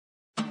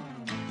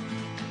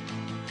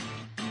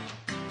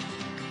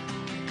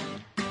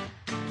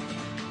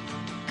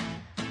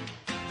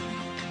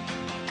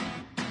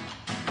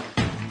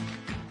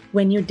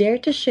When you dare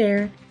to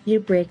share, you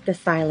break the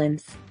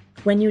silence.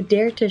 When you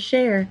dare to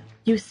share,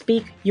 you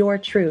speak your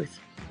truth.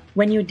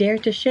 When you dare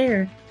to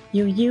share,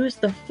 you use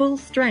the full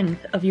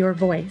strength of your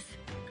voice.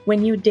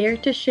 When you dare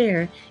to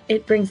share,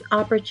 it brings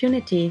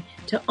opportunity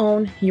to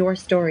own your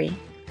story.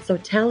 So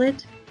tell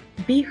it,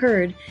 be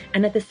heard,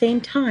 and at the same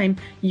time,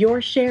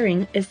 your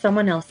sharing is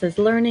someone else's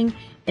learning,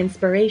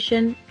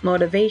 inspiration,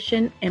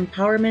 motivation,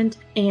 empowerment,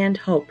 and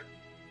hope.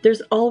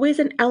 There's always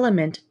an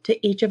element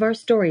to each of our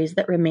stories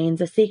that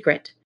remains a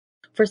secret.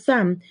 For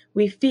some,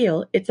 we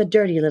feel it's a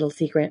dirty little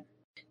secret.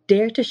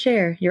 Dare to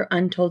share your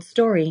untold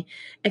story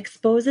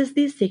exposes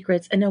these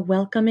secrets in a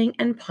welcoming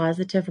and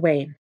positive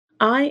way.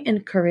 I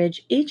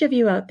encourage each of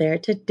you out there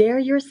to dare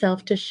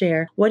yourself to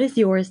share what is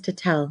yours to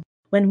tell.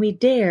 When we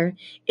dare,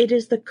 it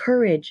is the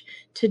courage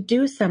to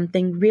do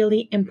something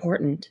really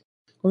important.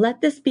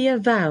 Let this be a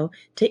vow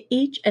to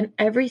each and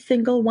every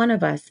single one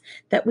of us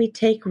that we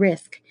take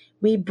risk,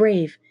 we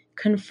brave,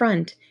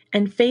 confront,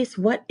 and face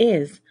what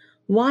is,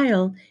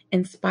 while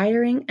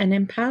inspiring and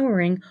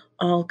empowering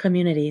all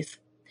communities.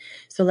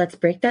 So let's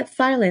break that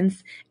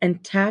silence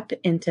and tap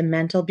into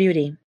mental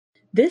beauty.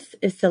 This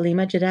is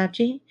Salima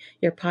Jadavji,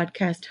 your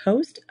podcast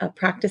host, a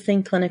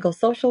practicing clinical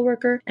social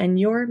worker,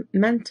 and your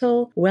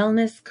mental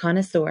wellness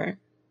connoisseur.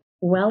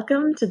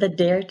 Welcome to the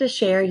Dare to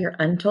Share Your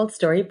Untold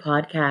Story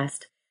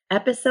podcast,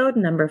 episode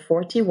number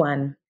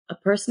 41. A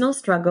personal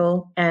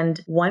struggle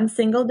and one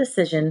single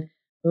decision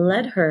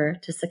led her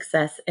to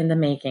success in the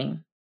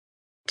making.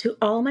 To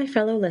all my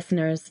fellow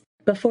listeners,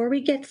 before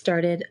we get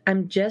started,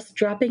 I'm just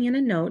dropping in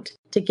a note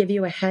to give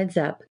you a heads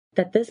up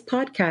that this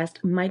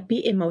podcast might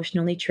be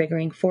emotionally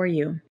triggering for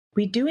you.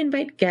 We do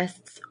invite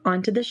guests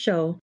onto the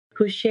show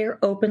who share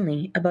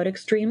openly about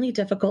extremely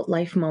difficult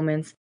life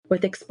moments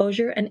with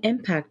exposure and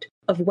impact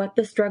of what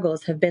the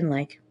struggles have been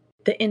like.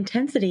 The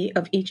intensity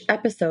of each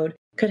episode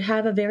could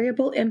have a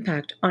variable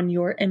impact on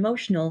your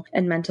emotional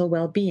and mental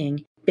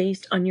well-being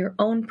based on your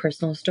own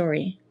personal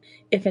story.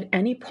 If at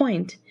any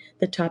point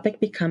the topic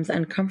becomes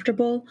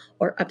uncomfortable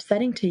or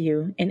upsetting to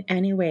you in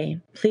any way,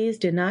 please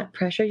do not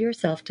pressure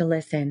yourself to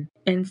listen.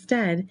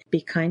 Instead,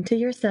 be kind to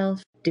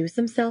yourself, do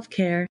some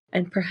self-care,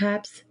 and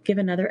perhaps give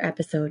another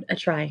episode a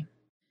try.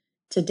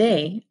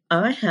 Today,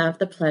 I have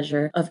the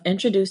pleasure of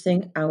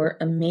introducing our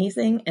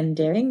amazing and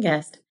daring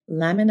guest,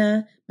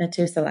 Laimina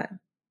Metusala.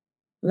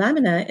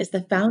 Laimina is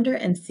the founder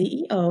and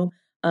CEO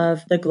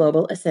of The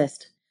Global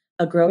Assist,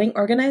 a growing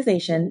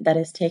organization that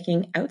is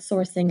taking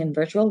outsourcing and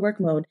virtual work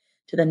mode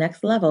to the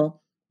next level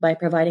by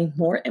providing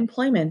more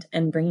employment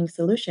and bringing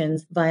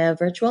solutions via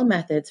virtual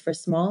methods for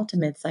small to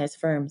mid-sized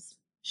firms.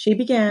 She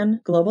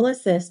began Global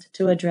Assist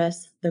to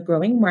address the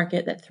growing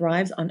market that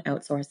thrives on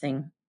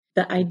outsourcing.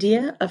 The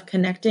idea of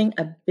connecting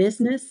a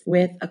business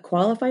with a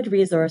qualified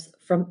resource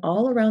from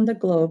all around the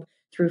globe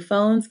through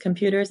phones,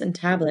 computers, and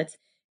tablets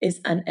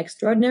is an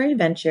extraordinary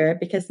venture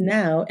because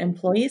now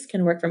employees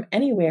can work from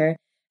anywhere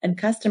and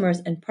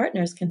customers and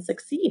partners can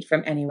succeed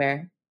from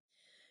anywhere.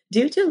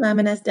 Due to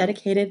Laimina's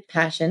dedicated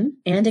passion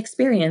and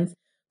experience,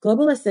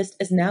 Global Assist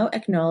is now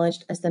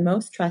acknowledged as the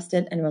most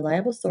trusted and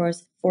reliable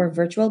source for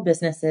virtual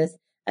businesses,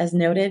 as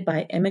noted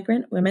by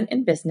Immigrant Women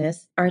in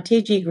Business,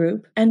 RTG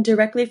Group, and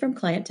directly from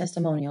client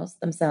testimonials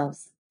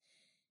themselves.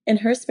 In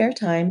her spare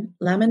time,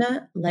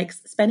 Laimina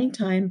likes spending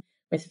time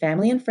with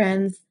family and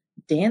friends,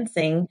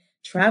 dancing,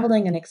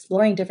 traveling and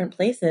exploring different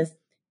places,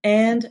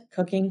 and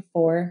cooking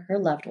for her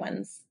loved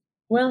ones.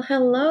 Well,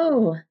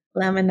 hello,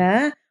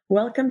 Laimina.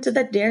 Welcome to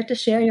the Dare to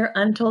Share Your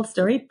Untold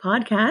Story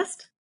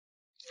podcast.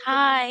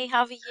 Hi,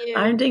 how are you?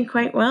 I'm doing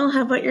quite well.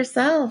 How about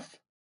yourself?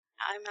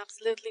 I'm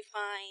absolutely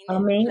fine.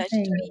 Amazing.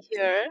 Pleasure to be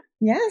here.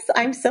 Yes,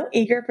 I'm so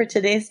eager for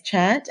today's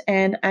chat,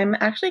 and I'm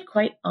actually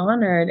quite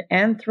honored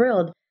and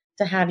thrilled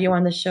to have you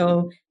on the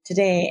show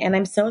today. And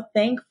I'm so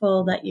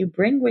thankful that you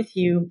bring with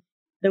you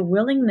the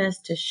willingness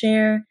to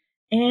share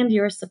and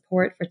your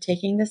support for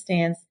taking the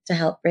stance to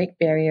help break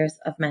barriers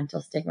of mental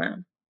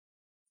stigma.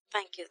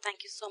 Thank you.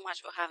 Thank you so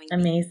much for having me.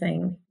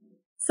 Amazing.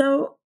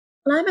 So,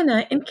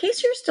 Laimina, in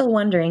case you're still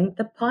wondering,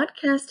 the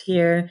podcast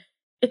here,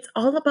 it's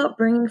all about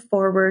bringing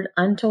forward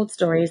untold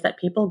stories that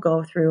people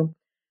go through,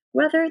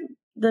 whether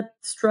the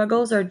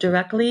struggles are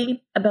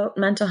directly about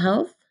mental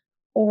health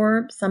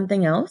or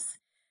something else.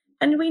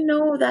 And we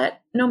know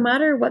that no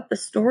matter what the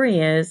story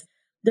is,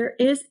 there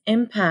is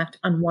impact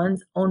on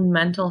one's own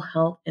mental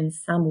health in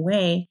some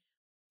way.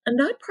 And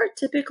that part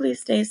typically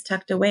stays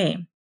tucked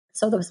away.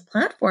 So this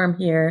platform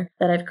here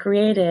that I've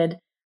created,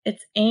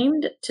 it's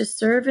aimed to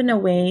serve in a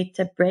way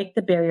to break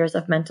the barriers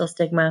of mental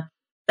stigma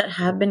that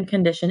have been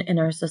conditioned in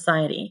our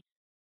society.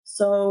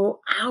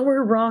 So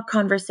our raw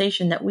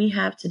conversation that we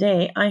have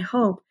today, I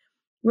hope,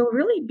 will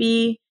really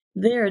be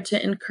there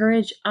to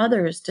encourage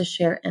others to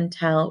share and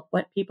tell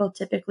what people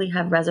typically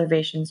have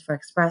reservations for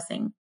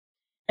expressing.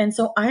 And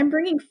so I'm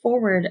bringing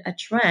forward a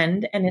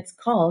trend, and it's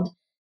called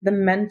the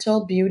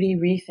mental beauty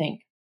rethink.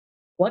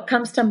 What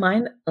comes to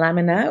mind,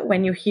 Laimina,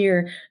 when you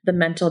hear the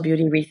mental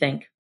beauty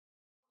rethink?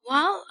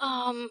 Well,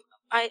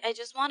 I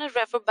just want to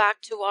refer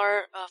back to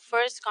our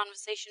first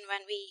conversation when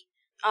we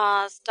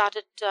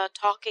started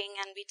talking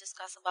and we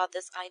discussed about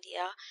this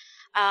idea,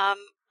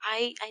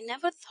 I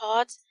never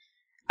thought.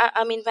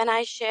 I mean, when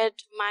I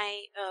shared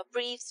my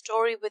brief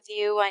story with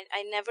you,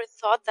 I never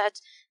thought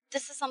that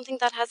this is something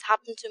that has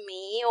happened to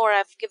me, or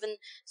I've given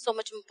so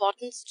much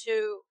importance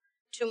to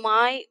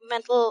my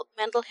mental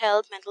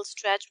health, mental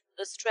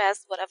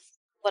stress,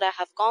 what I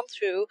have gone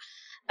through.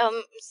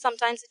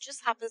 Sometimes it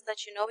just happens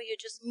that you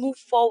just move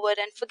forward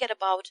and forget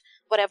about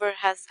whatever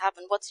has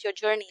happened. What's your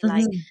journey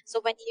like?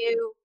 So when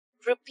you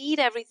repeat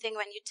everything,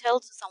 when you tell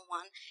to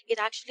someone, it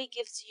actually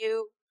gives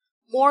you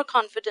more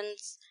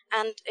confidence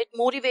and it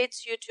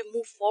motivates you to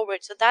move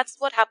forward. So that's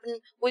what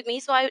happened with me.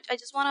 So I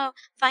just want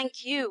to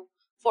thank you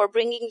for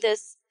bringing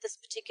this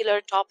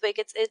particular topic.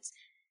 It's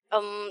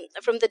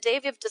from the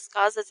day we've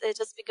discussed, it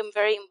has become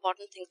very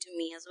important thing to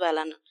me as well.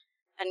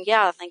 And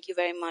yeah, thank you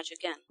very much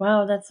again.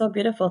 Wow, that's so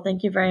beautiful.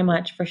 Thank you very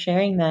much for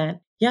sharing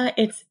that. Yeah,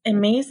 it's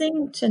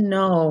amazing to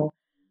know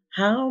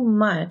how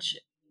much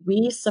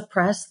we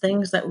suppress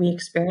things that we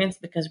experience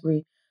because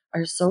we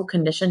are so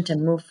conditioned to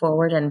move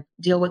forward and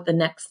deal with the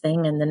next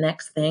thing and the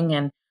next thing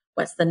and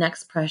what's the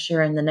next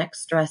pressure and the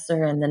next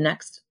stressor and the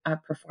next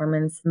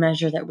performance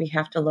measure that we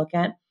have to look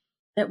at,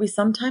 that we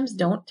sometimes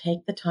don't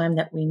take the time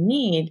that we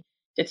need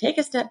to take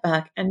a step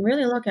back and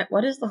really look at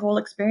what is the whole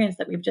experience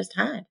that we've just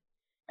had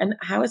and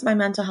how is my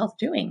mental health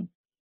doing.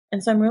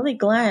 And so I'm really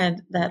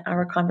glad that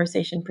our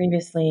conversation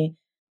previously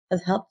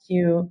has helped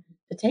you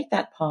to take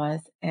that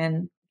pause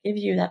and give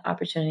you that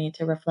opportunity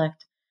to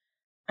reflect.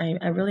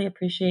 I really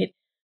appreciate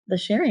the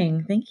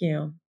sharing. Thank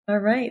you. All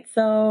right.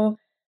 So,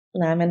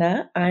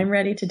 Lamina, I'm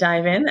ready to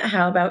dive in.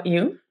 How about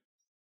you?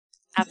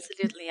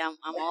 Absolutely, I'm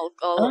all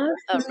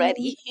Awesome.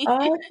 ready.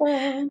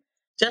 Awesome.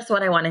 Just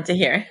what I wanted to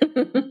hear.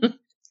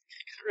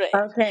 Right.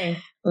 Okay.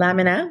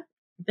 Lamina,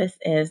 this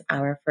is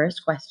our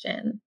first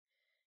question.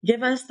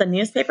 Give us the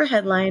newspaper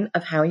headline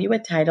of how you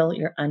would title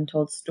your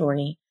untold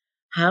story.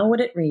 How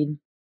would it read?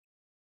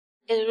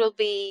 It will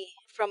be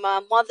from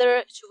a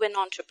mother to an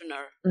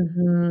entrepreneur.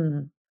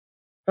 Hmm.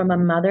 From a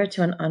mother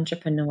to an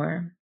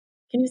entrepreneur.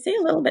 Can you say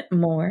a little bit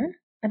more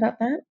about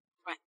that?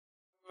 Right.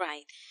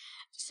 Right.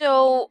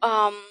 So,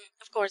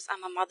 of course,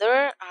 I'm a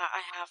mother.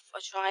 I have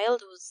a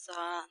child who's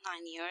 9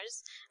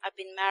 years. I've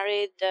been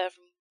married for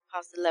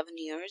past 11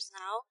 years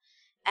now,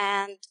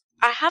 and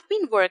I have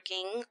been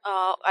working.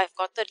 I've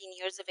got 13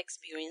 years of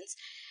experience.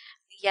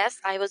 Yes,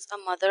 I was a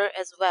mother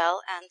as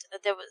well, and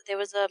there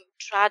was a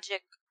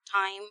tragic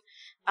time,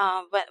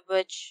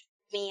 which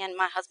me and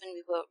my husband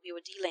we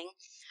were dealing.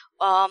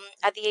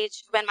 At the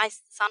age when my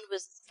son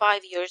was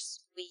 5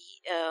 years,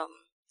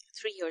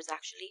 3 years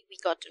actually, we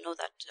got to know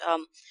that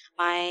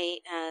my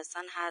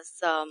son has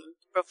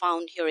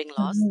profound hearing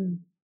loss Hmm.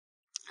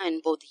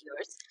 in both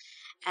ears,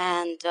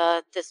 and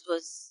this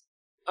was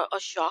a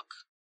shock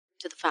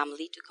to the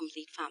family, to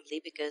complete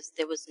family, because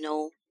there was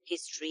no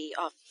history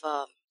of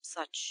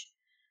such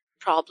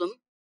problem.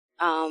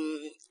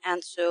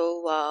 And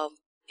so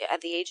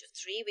at the age of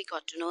 3, we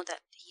got to know that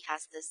he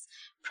has this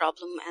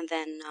problem, and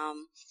then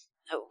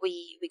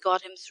we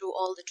got him through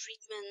all the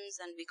treatments,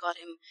 and we got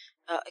him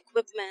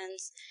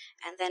equipments,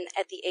 and then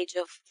at the age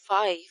of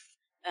 5,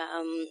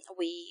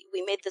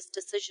 we made this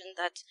decision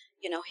that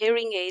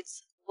hearing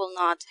aids will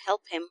not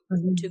help him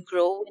to Hmm.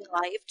 grow in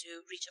life, to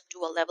reach up to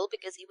a level,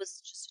 because he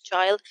was just a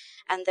child,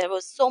 and there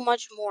was so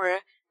much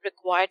more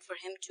required for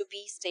him to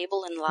be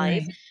stable in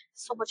life. Right.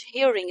 So much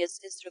hearing is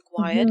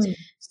required. Hmm.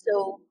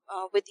 So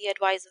with the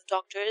advice of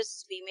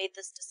doctors, we made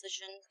this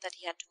decision that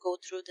he had to go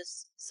through this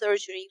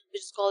surgery,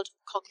 which is called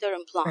cochlear Right.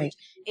 implant,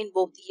 in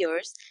both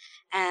ears.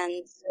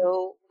 And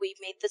so we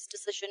made this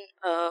decision.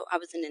 I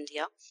was in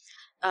India,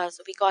 so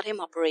we got him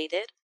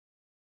operated.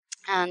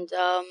 And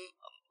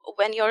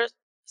when your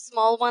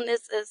small one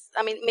is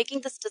I mean,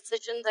 making this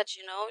decision that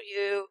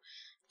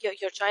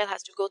your child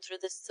has to go through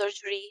this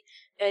surgery,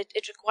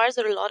 it requires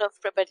a lot of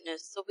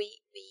preparedness. So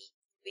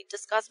we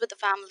discussed with the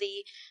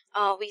family.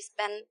 We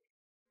spent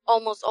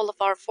almost all of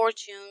our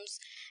fortunes,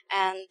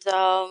 and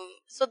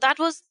so that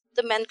was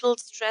the mental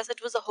stress.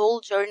 It was a whole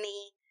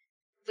journey.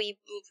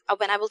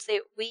 When I will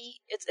say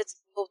we, it's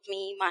both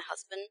me, my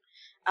husband,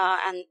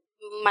 and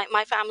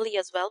my family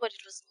as well, but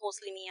it was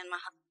mostly me and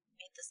my husband who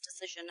made this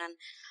decision. And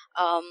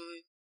um,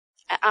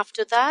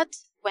 after that,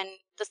 when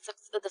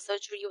the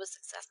surgery was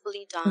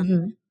successfully done,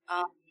 Hmm.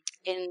 um,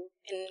 in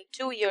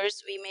 2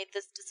 years, we made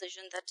this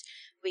decision that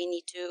we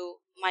need to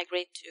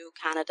migrate to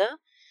Canada,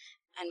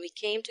 and we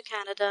came to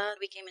Canada.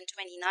 We came in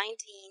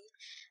 2019,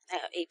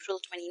 April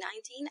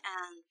 2019,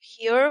 and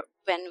here,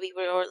 when we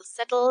were all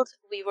settled,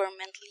 we were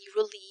mentally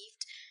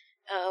relieved.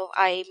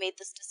 I made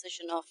this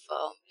decision of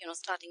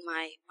starting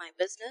my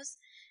business,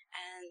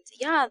 and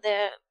yeah,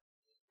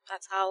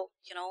 that's how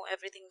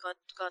everything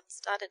got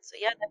started. So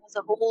yeah, there was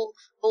a whole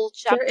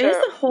There is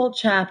chapter. a whole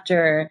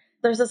chapter.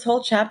 There's this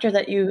whole chapter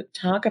that you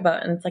talk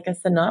about, and it's like a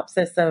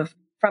synopsis of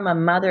from a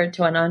mother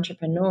to an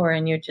entrepreneur,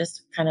 and you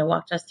just kind of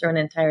walked us through an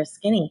entire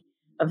skinny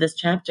of this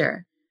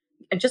chapter.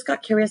 I just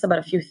got curious about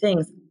a few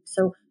things.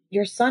 So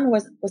your son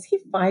was he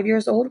 5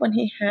 years old when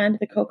he had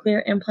the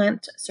cochlear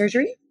implant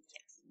surgery?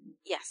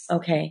 Yes.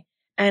 Okay.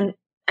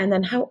 And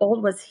then how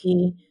old was he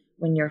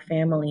when your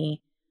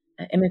family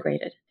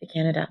immigrated to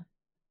Canada?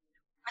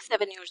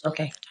 7 years old at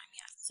Okay. the time,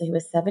 yes. So he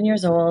was 7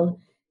 years old.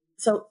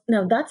 So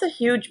now that's a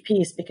huge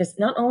piece, because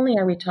not only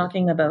are we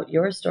talking about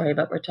your story,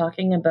 but we're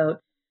talking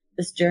about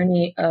this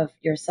journey of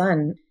your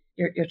son,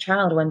 your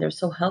child, when they're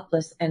so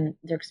helpless and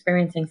they're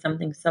experiencing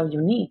something so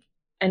unique.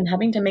 And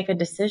having to make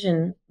a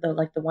decision, though,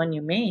 like the one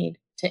you made,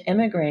 to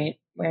immigrate,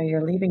 where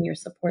you're leaving your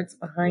supports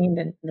behind,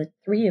 and the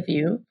three of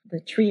you, the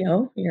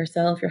trio,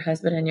 yourself, your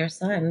husband, and your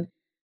son,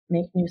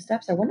 make new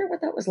steps. I wonder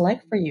what that was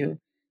like for you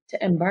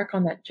to embark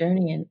on that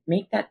journey and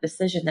make that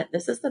decision that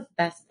this is the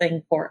best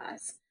thing for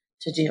us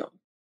to do.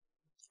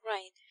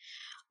 Right.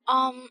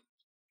 Um,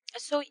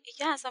 so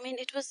yes, I mean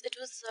it was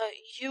a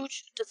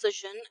huge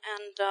decision,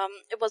 and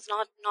it was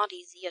not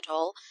easy at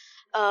all.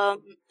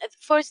 The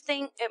first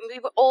thing, we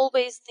were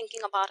always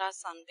thinking about our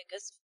son,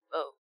 because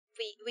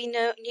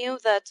knew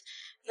that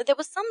there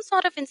was some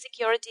sort of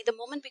insecurity the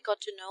moment we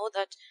got to know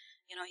that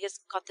he's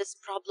got this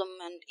problem.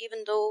 And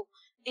even though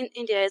in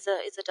India is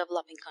a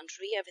developing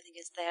country, everything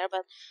is there,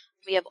 but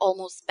we have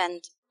almost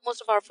spent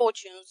most of our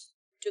fortunes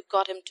to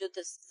got him to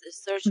this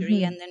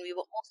surgery. Mm-hmm. And then we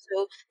were also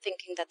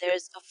thinking that there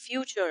is a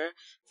future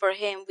for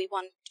him. We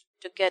want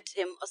to get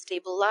him a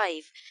stable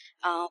life.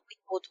 We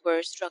both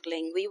were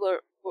struggling. We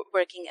were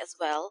working as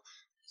well.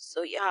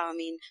 So yeah, I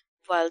mean,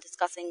 while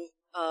discussing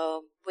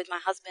with my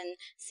husband,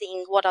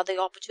 seeing what are the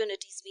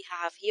opportunities we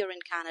have here in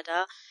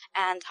Canada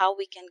and how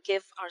we can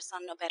give our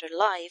son a better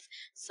life.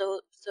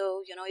 So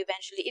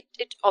eventually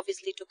it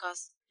obviously took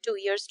us 2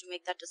 years to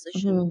make that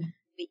decision. Mm-hmm.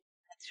 We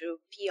went through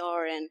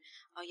PR, and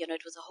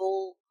it was a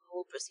whole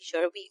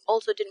procedure. We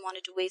also didn't want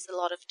it to waste a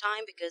lot of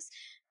time, because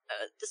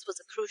this was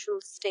a crucial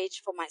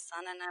stage for my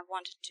son, and I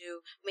wanted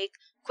to make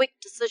quick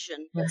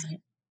decision.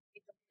 Right.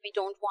 We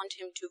don't want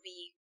him to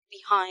be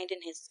behind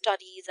in his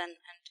studies, and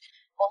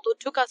although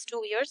it took us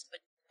 2 years, but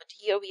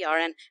here we are,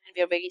 and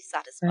we are very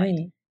satisfied.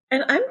 Right.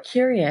 And I'm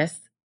curious,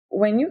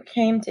 when you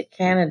came to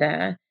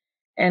Canada,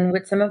 and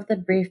with some of the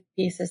brief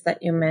pieces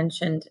that you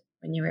mentioned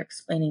when you were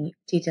explaining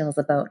details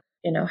about,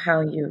 how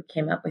you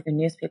came up with your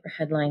newspaper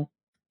headline,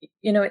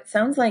 it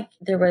sounds like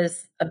there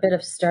was a bit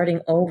of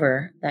starting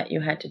over that you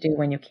had to do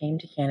when you came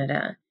to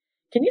Canada.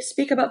 Can you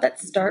speak about that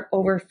start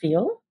over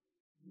feel?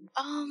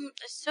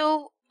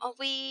 So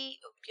we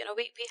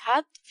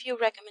had a few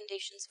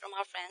recommendations from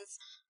our friends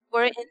who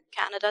are in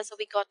Canada, so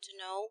we got to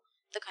know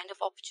the kind of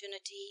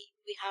opportunity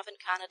we have in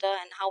Canada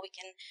and how we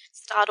can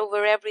start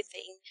over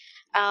everything.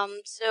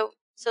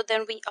 So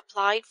then we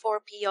applied for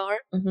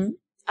PR, Mm-hmm.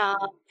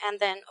 and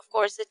then of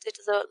course it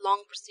is a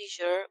long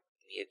procedure.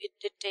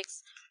 It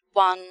takes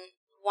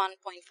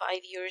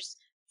 1.5 years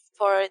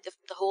for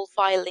the whole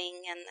filing,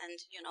 and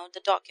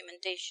the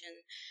documentation.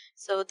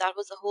 So that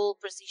was a whole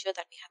procedure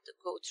that we had to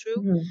go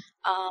through.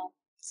 Mm-hmm. um,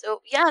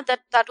 so yeah,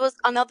 that was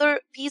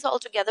another piece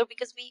altogether,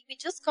 because we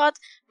just got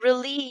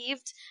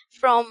relieved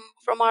from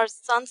our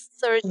son's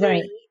Right.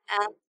 surgery.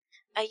 And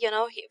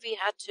we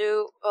had to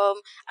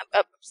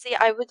see,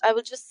 I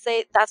would just say,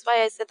 that's why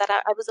I said that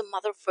I was a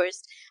mother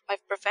first. My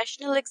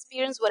professional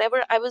experience,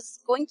 whatever, I was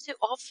going to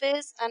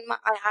office, and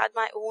I had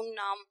my own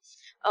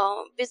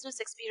business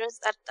experience,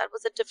 that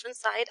was a different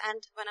side.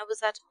 And when I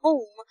was at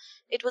home,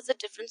 it was a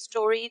different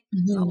story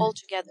Mm-hmm.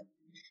 altogether.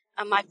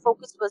 My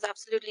focus was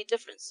absolutely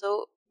different,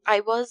 so I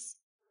was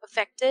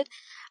affected.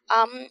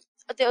 um,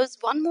 there was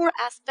one more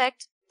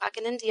aspect back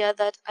in India,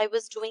 that I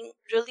was doing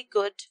really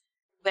good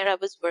where I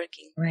was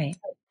working. Right.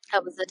 I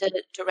was at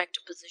a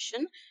director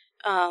position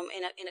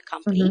in a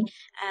company,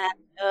 Mm-hmm.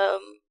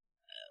 and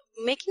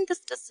making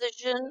this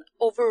decision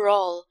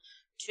overall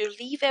to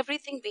leave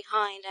everything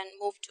behind and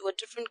move to a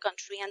different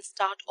country and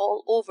start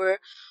all over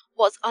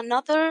was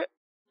another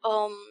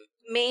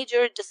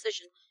major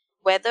decision,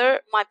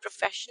 whether my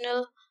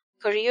professional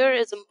career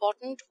is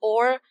important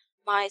or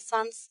my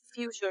son's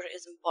future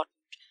is important.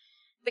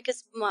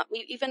 Because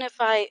even if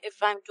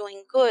I'm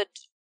doing good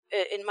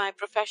in my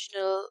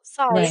professional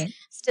side, Right.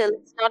 still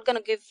it's not going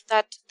to give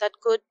that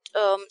good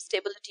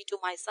stability to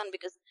my son,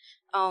 because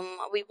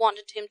we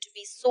wanted him to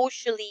be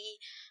socially,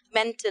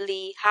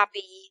 mentally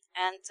happy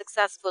and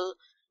successful.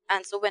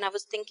 And so when I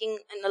was thinking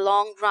in the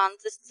long run,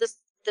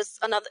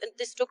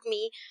 this took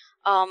me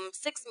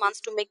 6 months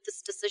to make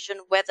this decision,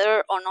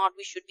 whether or not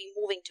we should be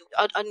moving to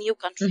a new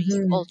country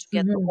Mm-hmm.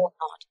 altogether Mm-hmm. or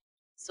not.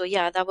 So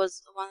yeah, that was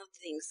one of the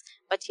things.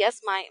 But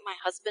yes, my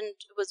husband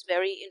was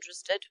very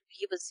interested.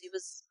 He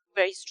was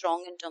very strong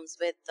in terms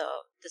with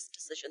this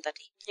decision, that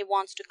he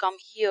wants to come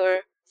here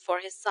for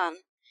his son.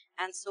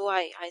 And so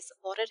I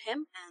supported him.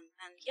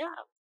 And yeah,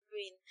 I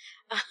mean,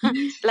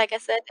 like I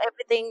said,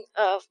 everything,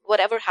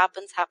 whatever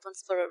happens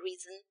for a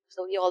reason. So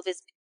we always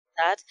believe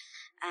that.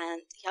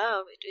 And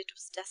yeah, it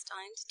was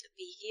destined to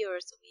be here,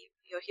 so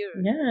we're here.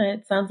 Yeah,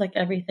 it sounds like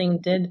everything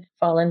did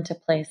fall into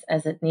place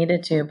as it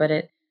needed to, but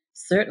it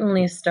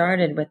certainly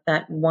started with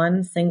that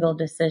one single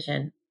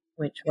decision,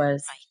 which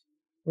was, Right.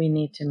 we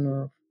need to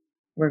move.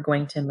 We're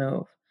going to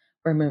move.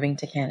 We're moving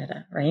to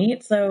Canada,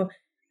 right? So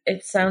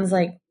it sounds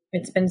like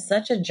it's been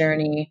such a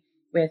journey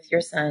with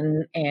your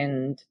son,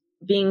 and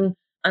being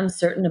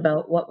uncertain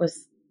about what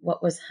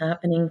was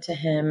happening to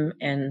him,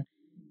 and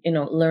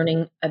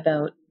learning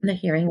about the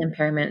hearing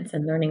impairments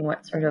and learning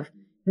what sort of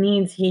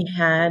needs he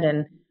had,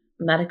 and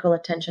medical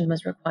attention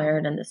was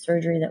required, and the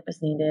surgery that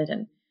was needed,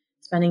 and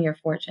spending your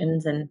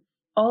fortunes and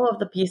all of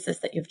the pieces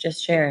that you've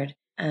just shared.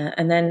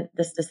 And then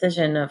this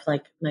decision of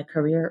like my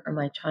career or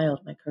my child,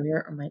 my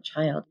career or my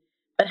child,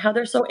 but how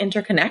they're so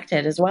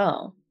interconnected as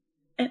well.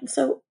 And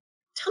so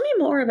tell me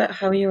more about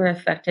how you were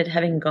affected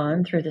having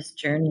gone through this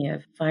journey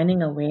of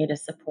finding a way to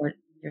support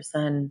your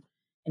son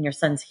and your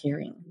son's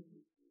hearing.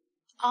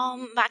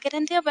 Back in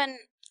India, when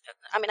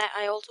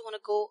I also want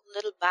to go a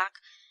little back.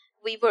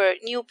 We were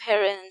new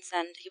parents,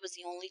 and he was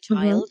the only Mm-hmm.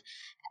 child.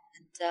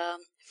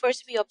 And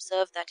first, we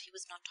observed that he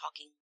was not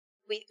talking.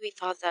 We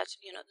thought that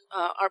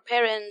our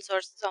parents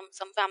or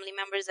some family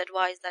members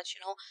advised that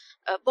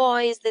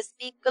boys, they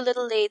speak a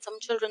little late. Some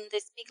children, they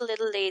speak a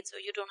little late, so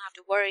you don't have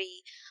to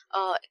worry.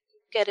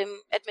 Get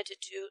him admitted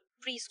to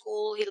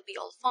preschool, he'll be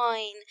all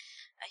fine.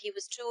 He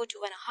was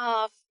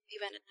 2.5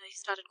 even he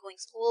started going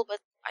school, but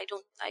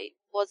I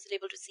wasn't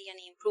able to see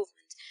any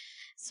improvement.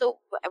 So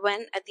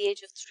when at the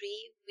age of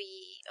 3,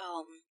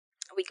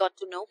 we got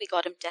to know, we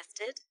got him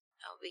tested.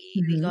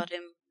 We Mm-hmm. got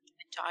him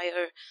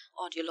entire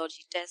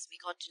audiology test. We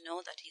got to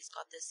know that he's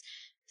got this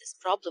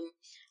problem.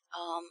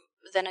 um,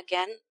 then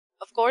again,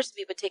 of course,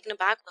 we were taken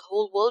aback. The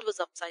whole world was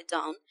upside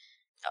down.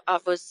 I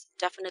was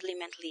definitely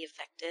mentally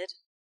affected.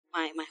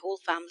 My whole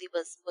family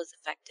was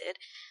affected.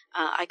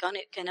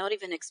 Cannot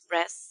even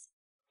express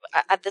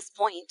at this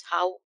point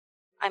how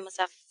I must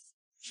have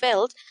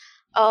felt.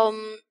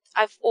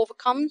 I've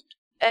overcome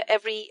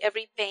every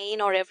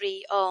pain or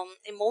every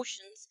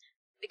emotions,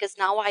 because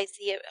now I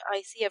see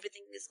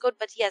everything is good.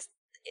 But yes,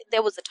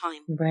 there was a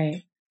time,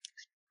 Right.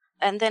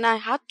 and then I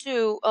had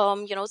to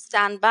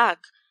stand back,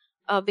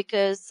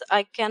 because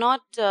I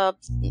cannot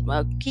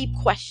keep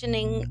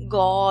questioning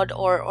God,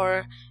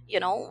 or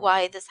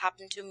why this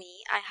happened to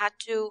me. I had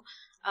to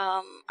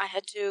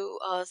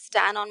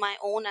stand on my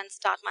own and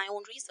start my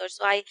own research.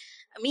 So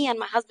me and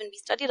my husband, we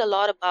studied a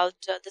lot about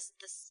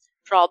this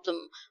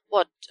problem,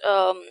 what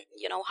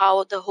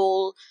how the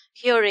whole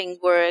hearing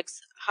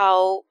works,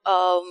 how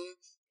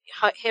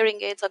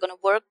hearing aids are going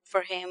to work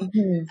for him.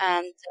 Mm-hmm.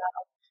 And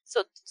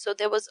so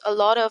there was a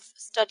lot of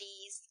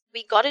studies.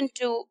 We got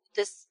into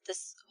this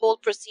whole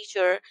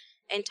procedure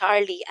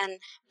entirely, and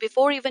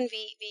before even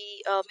we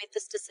made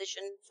this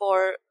decision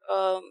for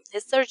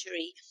his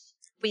surgery,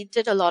 we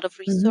did a lot of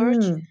research.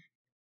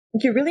 Mm-hmm.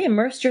 You really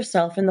immersed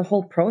yourself in the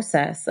whole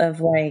process of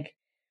like,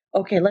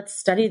 okay, let's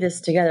study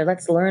this together.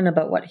 Let's learn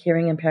about what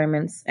hearing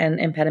impairments and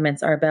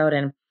impediments are about,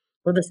 and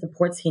what are the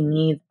supports he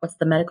needs, what's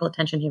the medical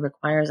attention he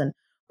requires, and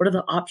what are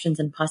the options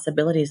and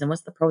possibilities, and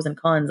what's the pros and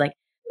cons. Like,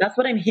 that's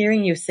what I'm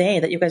hearing you say,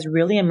 that you guys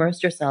really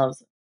immersed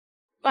yourselves.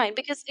 Right,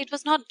 because it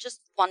was not just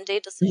one day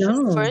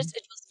decision. No. First,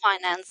 it was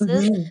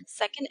finances. Mm-hmm.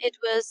 Second, it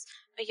was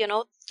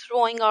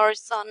throwing our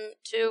son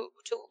to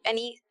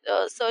any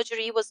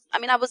surgery.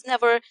 I was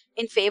never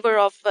in favor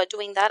of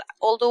doing that.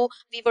 Although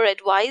we were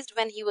advised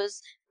when he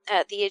was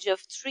at the age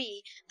of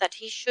 3 that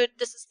he should.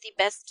 This is the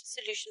best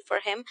solution for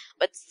him.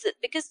 But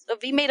because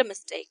we made a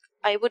mistake,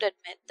 I would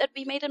admit that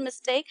we made a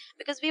mistake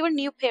because we were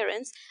new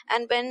parents,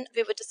 and when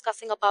we were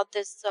discussing about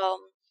this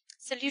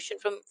solution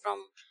from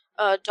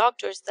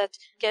doctors, that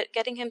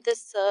getting him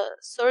this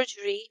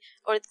surgery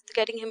or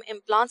getting him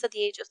implants at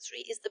the age of 3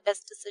 is the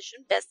best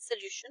decision, best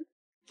solution.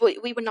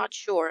 We were not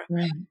sure.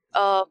 Right.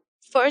 uh,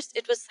 First,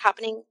 it was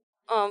happening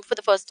for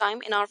the first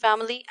time in our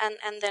family, and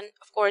then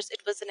of course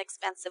it was an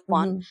expensive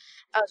one.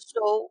 Mm-hmm.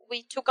 So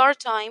we took our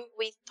time.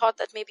 We thought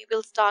that maybe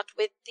we'll start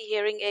with the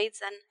hearing aids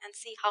and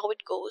see how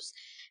it goes.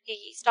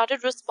 He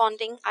started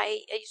responding.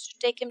 I used to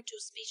take him to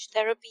speech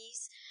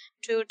therapies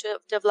to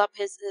develop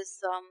his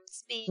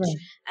speech, Right.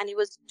 and he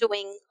was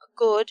doing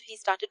good. He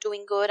started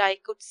doing good. I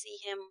could see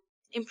him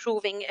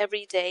improving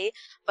every day.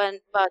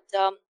 But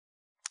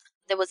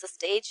there was a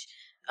stage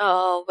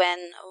when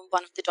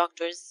one of the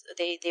doctors,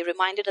 they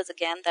reminded us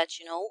again that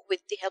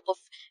with the help of,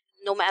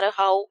 no matter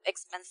how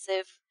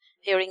expensive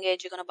hearing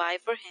aid you're going to buy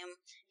for him,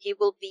 he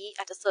will be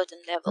at a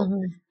certain level,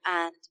 Mm-hmm.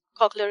 and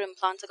cochlear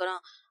implants are going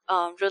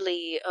to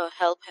really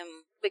help him.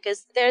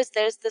 Because there's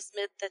this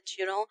myth that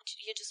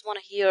you just want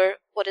to hear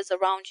what is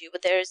around you,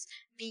 but there's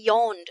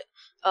beyond.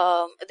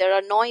 There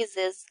are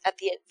noises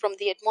from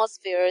the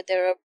atmosphere.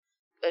 There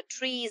are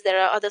trees, there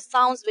are other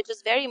sounds, which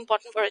is very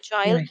important for a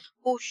child Right.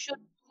 who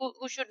should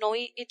who should know.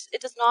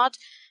 It is not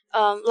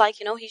like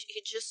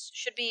he just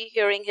should be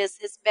hearing his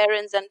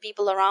parents and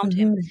people around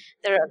him.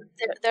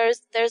 Mm-hmm.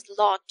 There's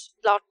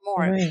lot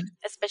more, Right.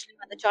 especially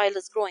when the child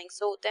is growing.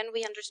 So then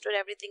we understood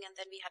everything, and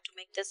then we had to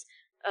make this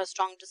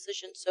strong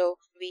decision. So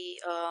we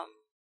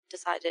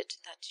decided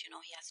that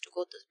he has to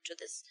go to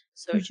this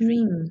surgery.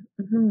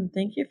 Mm-hmm. Mm-hmm.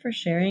 Thank you for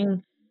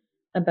sharing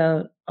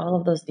about all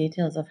of those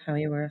details of how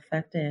you were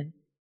affected.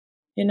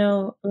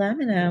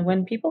 Lamina,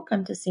 when people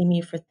come to see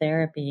me for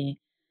therapy,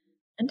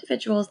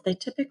 individuals, they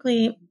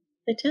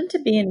tend to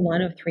be in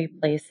one of three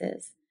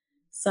places.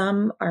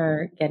 Some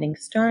are getting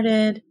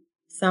started,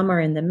 some are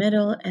in the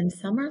middle, and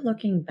some are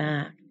looking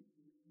back.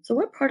 So,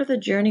 what part of the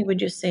journey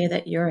would you say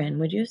that you're in?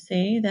 Would you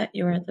say that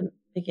you're at the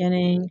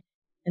beginning,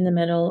 in the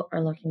middle,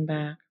 or looking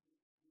back?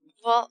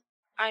 Well,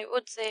 I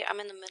would say I'm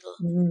in the middle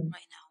Mhm.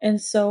 right now.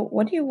 And so,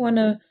 what do you want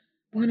to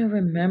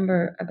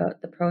remember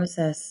about the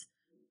process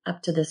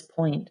up to this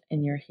point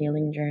in your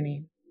healing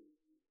journey?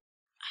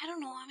 I don't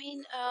know. I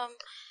mean,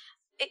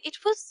 it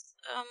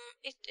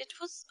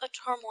was a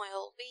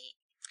turmoil. We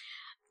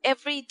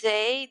every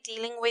day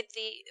dealing with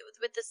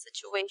the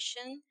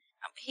situation.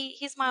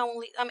 He's my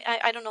only. I mean,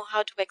 I don't know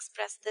how to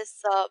express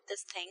this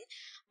thing,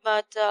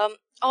 but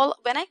all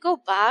when I go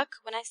back,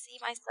 when I see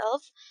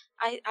myself,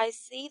 I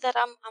see that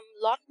I'm a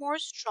lot more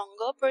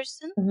stronger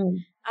person. Hmm.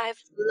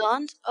 I've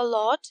learned a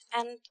lot,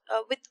 and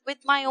with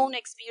my own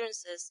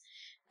experiences,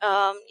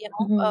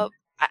 Hmm.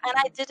 and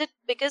I did it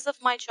because of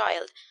my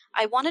child.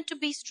 I wanted to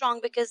be strong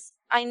because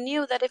I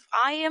knew that if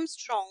I am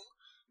strong,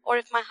 or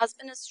if my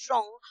husband is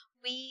strong,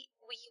 we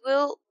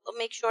will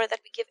make sure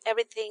that we give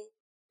everything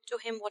to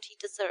him what he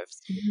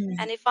deserves. Hmm.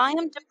 And if I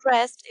am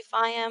depressed, if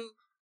I am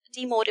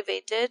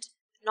demotivated,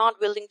 not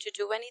willing to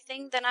do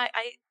anything, then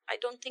I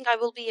don't think I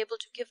will be able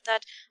to give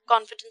that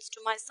confidence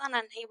to my son,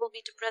 and he will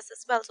be depressed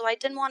as well. So I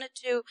didn't want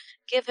to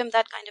give him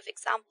that kind of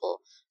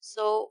example.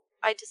 So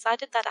I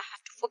decided that I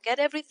have to forget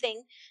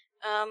everything.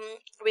 um,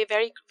 we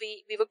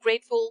were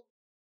grateful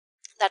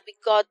that we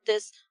got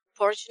this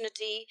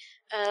opportunity.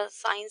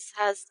 Science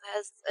has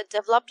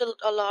developed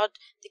a lot.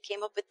 They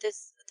came up with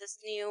this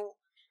new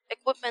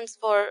equipments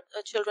for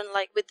children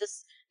like with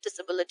this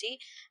disability,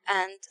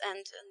 and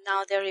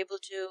now they're able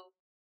to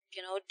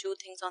do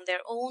things on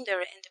their own.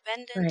 They're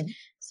independent. Right.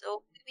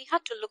 So we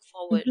had to look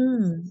forward.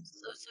 Hmm.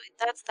 So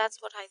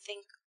that's what I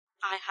think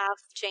I have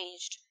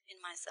changed in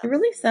It myself.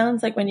 really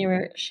sounds like when you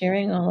were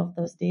sharing all of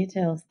those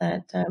details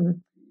that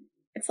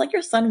it's like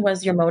your son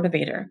was your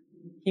motivator.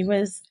 He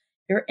was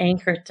your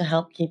anchor to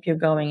help keep you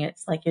going.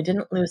 It's like you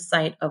didn't lose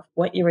sight of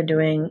what you were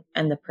doing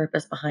and the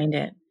purpose behind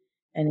it.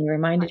 And you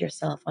reminded Right,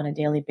 yourself on a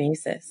daily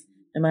basis,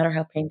 no matter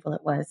how painful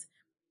it was,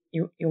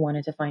 you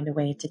wanted to find a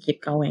way to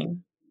keep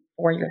going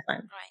for your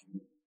son.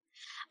 right.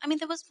 I mean,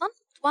 there was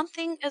one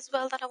thing as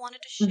well that I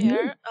wanted to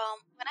share. Hmm.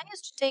 When I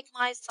used to take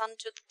my son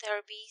to the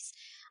therapies,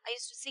 I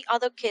used to see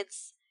other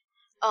kids.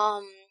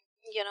 Um,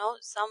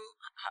 some.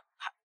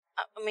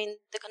 I mean,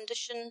 the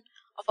condition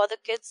of other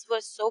kids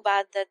was so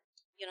bad that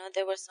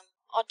there were some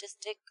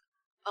autistic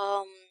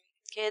um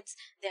kids.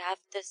 They have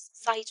this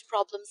sight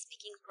problem,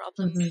 speaking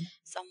problem, Hmm.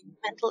 some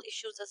mental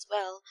issues as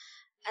well.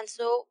 And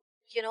so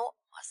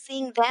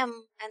seeing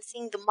them and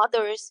seeing the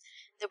mothers,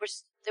 they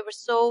were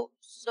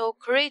so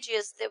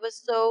courageous, they were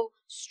so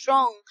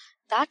strong.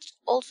 That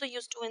also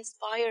used to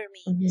inspire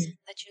me, Hmm.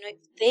 that if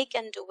they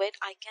can do it,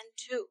 I can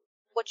too.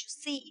 What you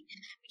see,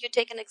 you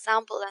take an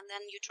example and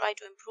then you try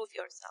to improve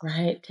yourself.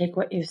 Right. Take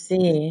what you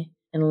see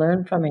and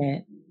learn from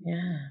it.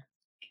 Yeah.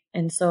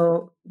 And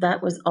so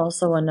that was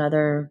also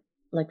another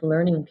like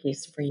learning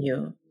piece for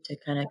you to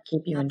kind of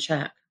keep you in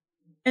Absolutely. check.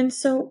 And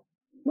so,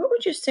 what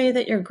would you say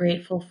that you're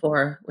grateful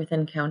for with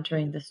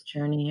encountering this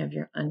journey of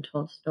your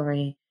untold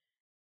story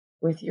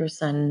with your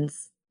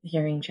son's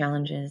hearing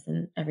challenges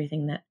and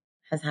everything that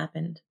has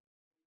happened?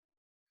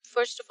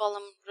 First of all,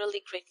 I'm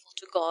really grateful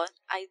to God.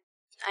 I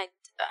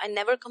I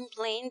never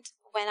complained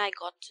when I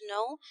got to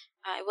know.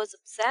 I was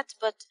upset,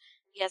 but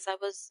yes, I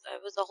was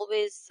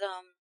always.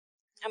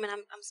 I mean,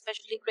 I'm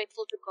especially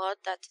grateful to God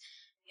that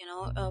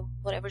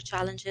whatever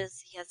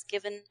challenges He has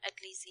given, at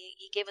least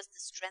He gave us the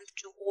strength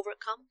to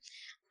overcome.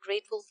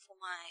 Grateful for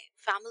my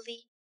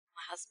family,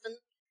 my husband,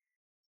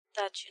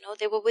 that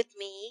they were with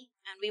me,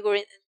 and we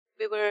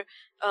were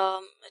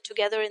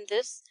together in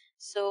this,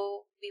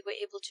 so we were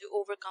able to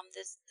overcome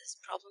this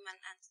problem. And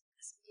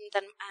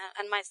then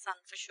and my son,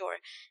 for sure,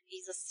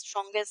 he's the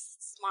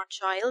strongest smart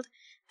child,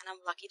 and I'm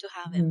lucky to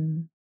have him.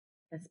 Mhm.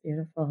 That's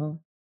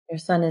beautiful. Your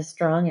son is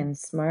strong and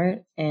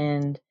smart,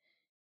 and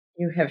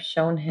you have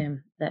shown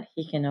him that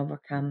he can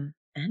overcome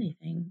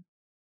anything.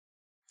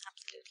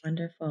 Absolutely.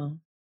 Wonderful.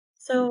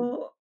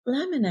 So,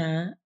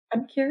 Lamina,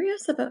 I'm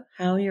curious about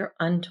how your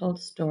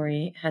untold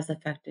story has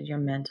affected your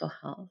mental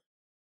health.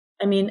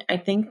 I mean, I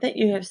think that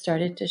you have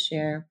started to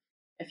share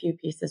a few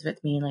pieces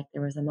with me. Like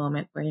there was a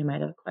moment where you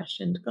might have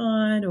questioned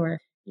God,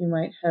 or you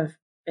might have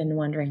been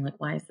wondering, like,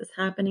 why is this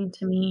happening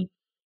to me?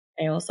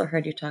 I also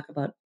heard you talk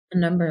about a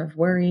number of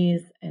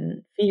worries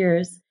and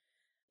fears.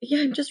 But yeah,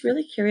 I'm just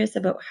really curious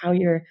about how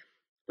your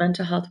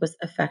mental health was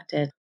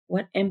affected.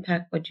 What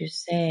impact would you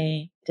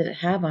say did it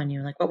have on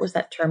you? Like, what was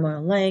that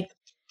turmoil like?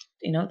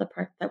 The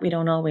part that we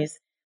don't always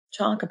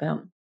talk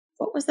about.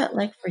 What was that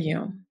like for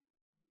you?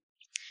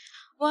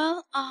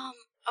 Well,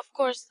 of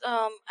course,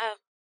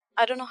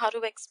 I don't know how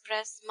to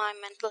express my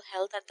mental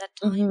health at that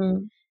time. Hmm.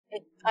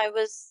 I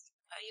was,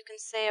 you can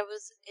say, I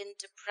was in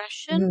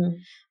depression. Hmm.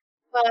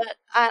 But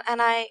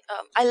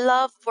I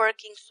love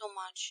working so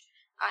much.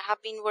 I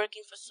have been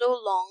working for so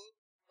long.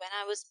 When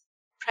I was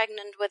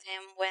pregnant with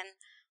him, when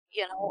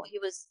he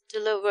was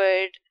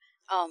delivered,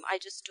 I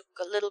just took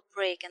a little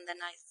break, and then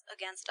I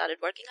again started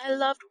working. I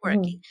loved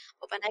working, Hmm.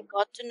 but when I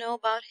got to know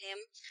about him,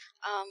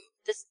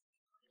 this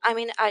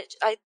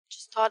I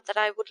just thought that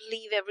I would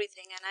leave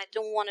everything, and I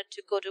don't wanted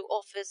to go to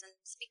office and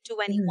speak to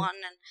Mm-hmm. anyone.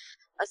 And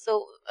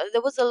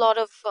there was a lot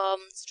of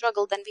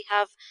struggle. Then we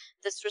have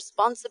this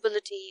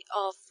responsibility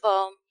of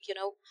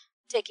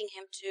taking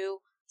him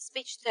to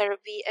speech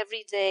therapy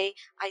every day.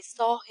 I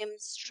saw him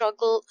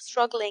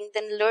struggling,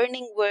 then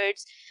learning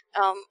words,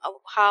 of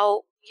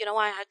how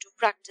I had to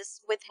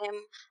practice with him,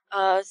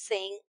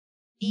 saying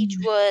each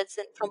words,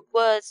 and from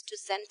words to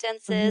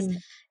sentences, Mm-hmm.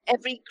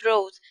 every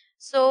growth.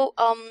 So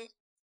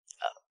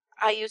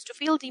I used to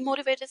feel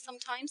demotivated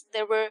sometimes.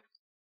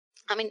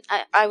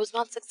 I was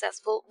not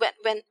successful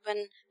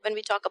when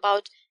we talk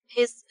about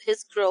his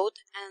growth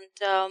and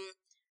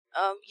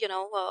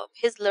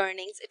his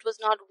learnings. It was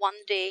not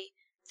one day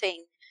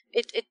thing.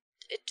 It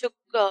took.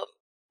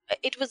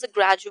 It was a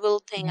gradual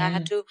thing. I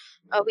had Yes. to.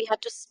 We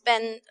had to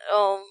spend.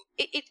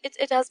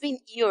 It has been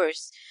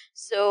years.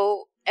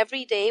 So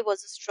every day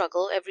was a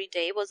struggle. Every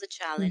day was a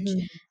challenge.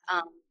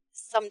 Mm-hmm.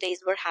 Some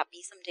days were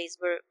happy. Some days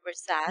were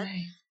sad.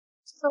 Right.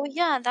 So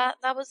yeah,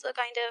 that was a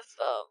kind of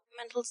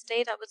mental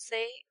state, I would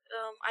say,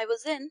 I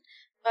was in.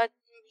 But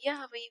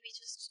yeah, we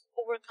just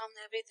overcome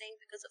everything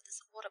because of the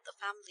support of the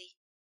family.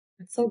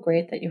 It's so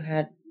great that you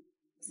had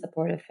a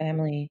supportive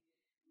family.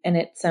 And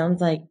it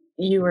sounds like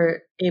you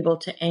were able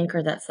to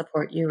anchor that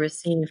support you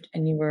received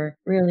and you were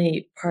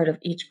really part of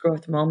each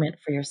growth moment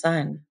for your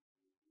son.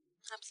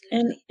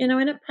 And,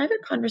 Absolutely. in a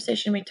private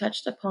conversation, we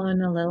touched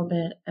upon a little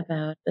bit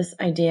about this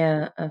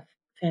idea of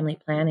family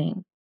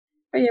planning.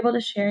 Are you able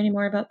to share any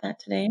more about that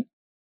today?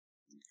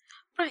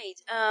 Right.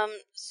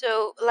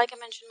 So like I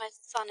mentioned, my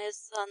son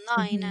is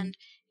 9, Mm-hmm. and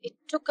it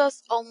took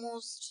us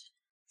almost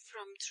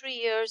from 3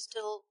 years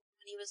till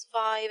when he was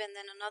 5, and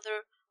then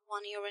another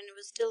 1 year when he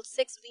was still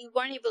 6. We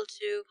weren't able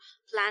to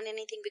plan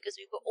anything because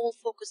we were all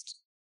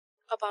focused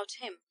about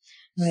him.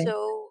 Right.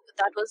 So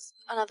that was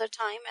another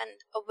time. And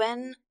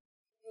when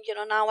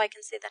now I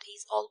can say that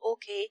he's all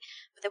okay.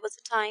 But there was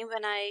a time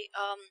when I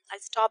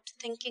stopped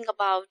thinking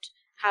about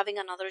having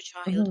another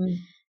child. Mm-hmm.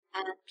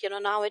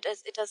 And now it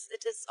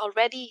is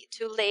already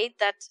too late.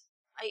 That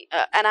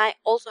I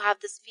also have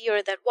this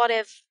fear that what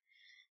if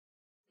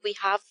we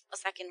have a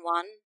second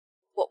one?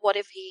 What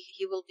if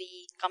he will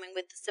be coming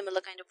with a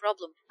similar kind of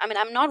problem?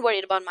 I'm not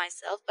worried about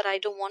myself, but I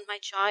don't want my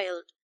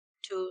child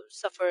to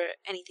suffer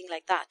anything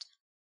like that.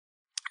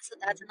 So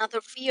that's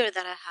another fear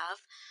that I have,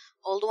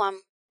 although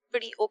I'm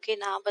pretty okay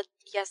now. But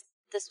yes,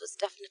 this was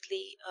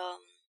definitely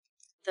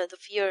the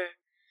fear,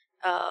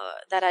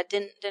 that I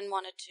didn't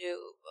want it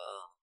to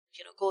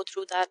go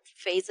through that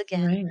phase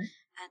again Right.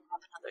 and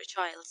have another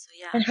child. So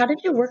yeah. And how did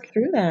you work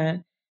through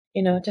that?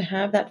 To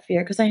have that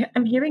fear? Because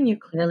I'm hearing you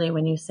clearly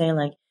when you say,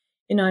 like,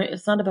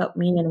 it's not about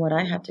me and what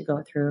I had to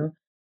go through.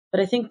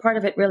 But I think part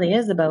of it really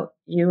is about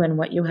you and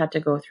what you had to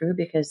go through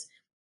because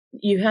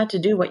you had to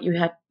do what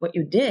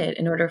you did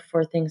in order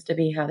for things to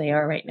be how they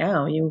are right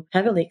now. You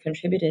heavily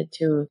contributed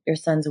to your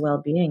son's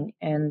well-being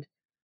and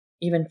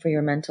even for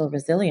your mental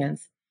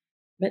resilience.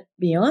 But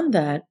beyond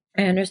that,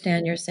 I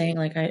understand you're saying,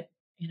 like, if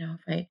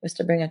I was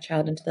to bring a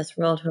child into this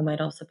world who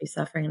might also be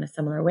suffering in a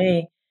similar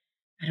way,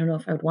 I don't know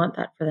if I would want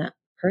that for that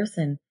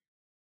person.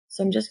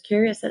 So I'm just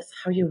curious as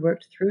how you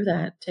worked through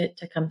that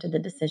to come to the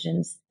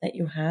decisions that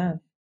you have.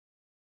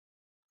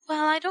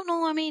 Well, I don't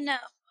know.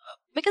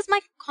 Because my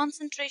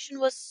concentration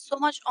was so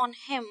much on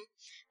him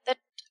that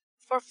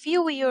for a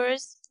few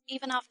years,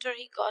 even after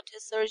he got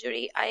his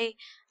surgery, I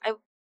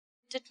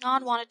did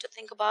not want to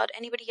think about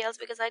anybody else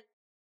because I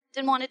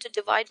didn't want it to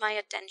divide my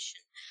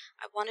attention.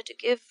 I wanted to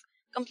give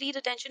complete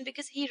attention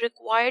because he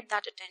required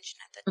that attention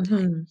at that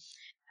time. Hmm.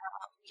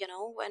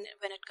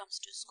 When it comes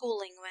to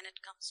schooling, when it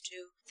comes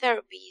to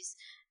therapies.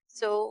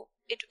 So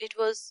it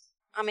was.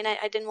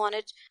 I didn't want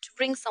it to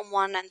bring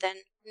someone and then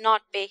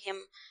not pay him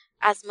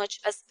as much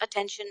as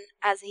attention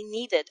as he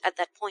needed at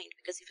that point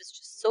because he was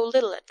just so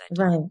little at that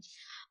time. Right.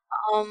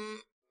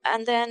 um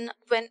and then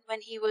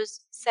when he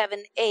was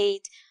 7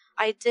 8,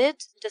 I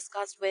did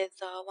discuss with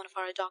one of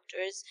our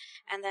doctors,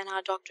 and then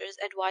our doctors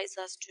advised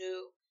us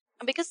to,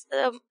 because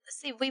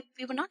see, we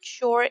were not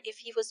sure if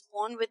he was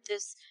born with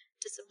this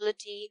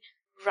disability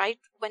right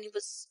when he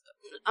was.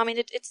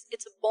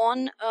 It's a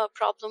born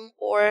problem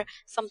or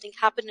something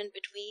happened in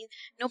between.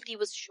 Nobody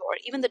was sure.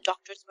 Even the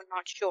doctors were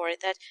not sure,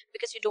 that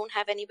because you don't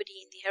have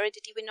anybody in the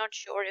heredity, we're not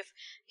sure if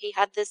he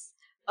had this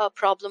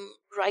problem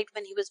right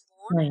when he was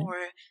born, Right.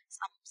 or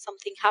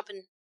something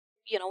happened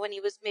when he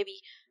was,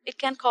 maybe it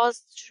can cause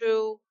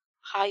through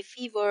high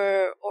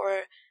fever,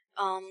 or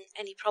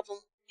any problem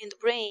in the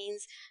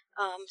brains,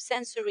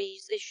 sensory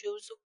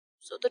issues.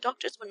 So the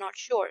doctors were not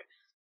sure,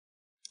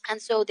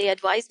 and so they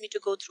advised me to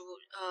go through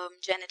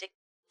genetic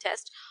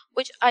test,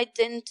 which I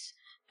didn't,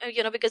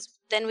 because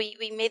then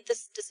we made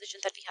this decision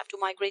that we have to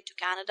migrate to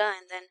Canada,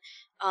 and then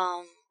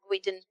we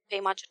didn't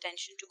pay much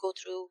attention to go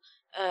through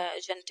a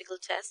genetical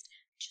test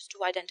just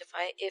to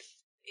identify if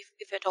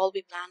at all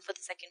we plan for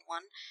the second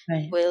one,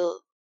 Right.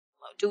 will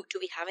do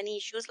we have any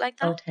issues like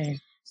that. Okay.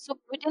 So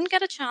we didn't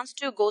get a chance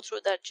to go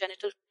through that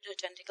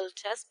genetical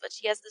test. But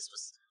yes, this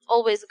was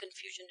always a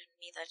confusion in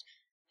me, that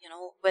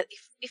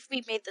if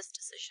we made this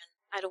decision,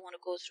 I don't want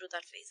to go through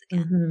that phase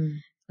again.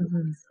 Mhm.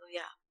 Mhm. So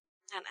yeah,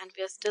 and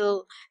we are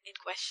still in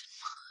question.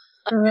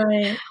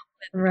 Right.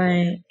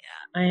 Right.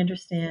 Yeah. I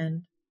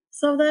understand.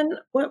 So then,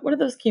 what are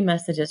those key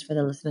messages for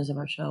the listeners of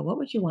our show? What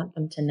would you want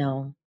them to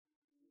know?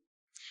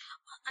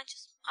 I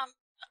just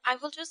I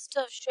will just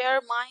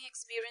share my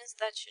experience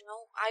that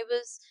I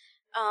was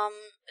um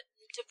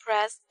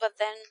depressed, but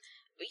then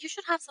you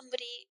should have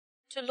somebody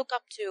to look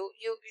up to.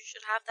 You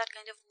should have that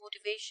kind of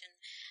motivation.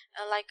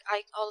 Like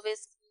I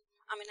always,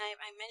 I mean,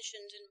 I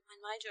mentioned in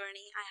my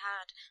journey, I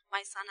had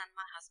my son and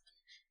my husband,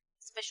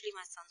 especially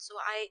my son. So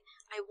I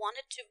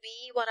wanted to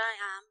be what I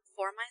am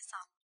for my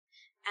son,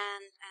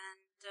 and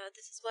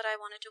this is what I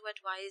wanted to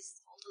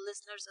advise all the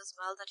listeners as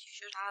well, that you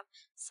should have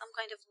some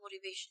kind of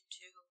motivation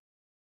to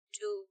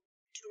to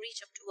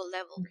reach up to a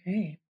level.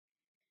 Okay.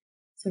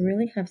 So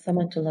really have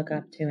someone to look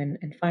up to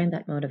and find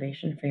that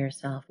motivation for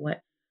yourself.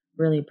 What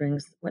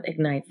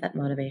ignites that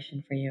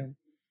motivation for you?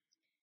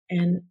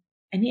 And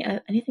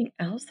anything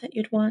else that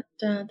you'd want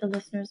the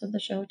listeners of the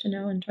show to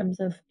know in terms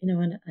of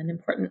an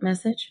important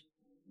message?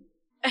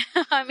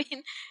 I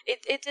mean,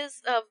 it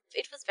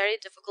was very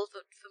difficult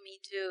for me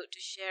to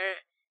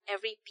share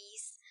every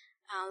piece.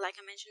 Like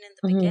I mentioned in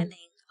the Hmm.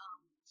 beginning,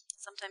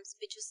 sometimes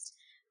we just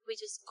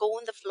go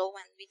in the flow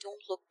and we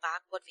don't look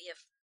back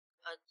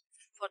uh,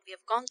 what we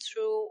have gone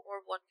through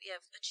or what we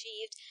have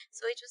achieved.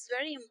 So it was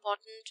very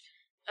important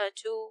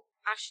to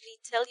actually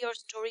tell your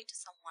story to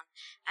someone.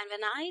 And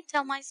when I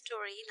tell my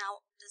story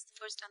now, this is the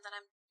first time that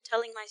I'm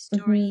telling my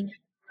story Hmm.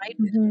 right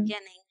from the Hmm.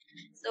 beginning.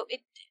 So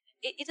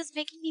it is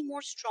making me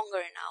more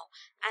stronger now,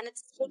 and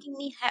it's making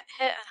me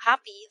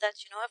happy that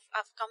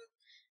I've come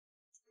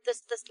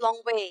this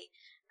long way.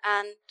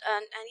 And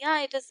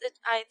yeah,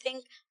 I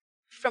think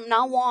from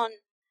now on,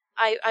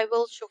 I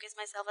will showcase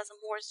myself as a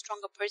more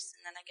stronger person,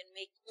 and I can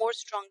make more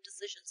strong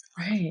decisions in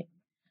life. Right.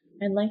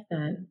 I like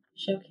that.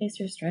 Showcase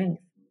your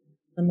strength.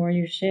 The more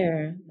you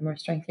share, the more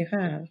strength you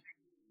have.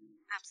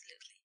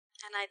 Absolutely.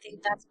 And I think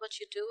that's what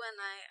you do, and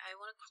I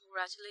want to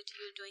congratulate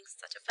you doing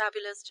such a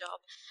fabulous job,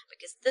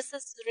 because this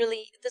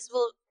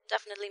will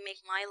definitely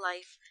make my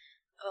life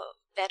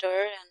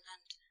better, and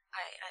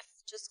I've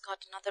just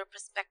got another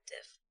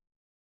perspective,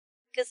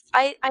 because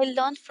I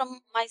learned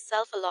from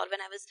myself a lot.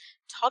 When I was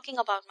talking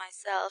about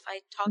myself,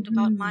 I talked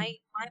about Hmm. my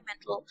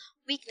mental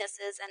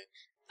weaknesses and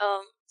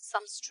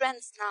some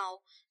strengths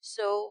now.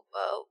 So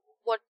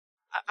what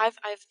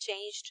I've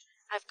changed.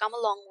 I've come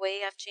a long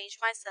way. I've changed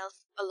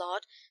myself a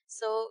lot.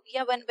 So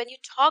yeah, when you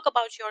talk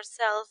about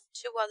yourself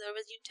to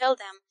others, you tell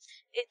them,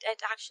 it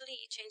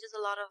actually changes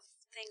a lot of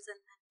things and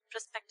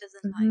perspectives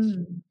in life.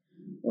 Hmm.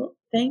 Well,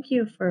 thank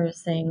you for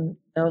saying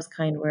those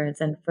kind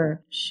words and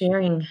for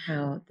sharing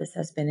how this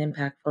has been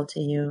impactful to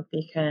you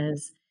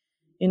because,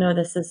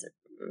 this is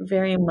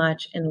very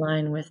much in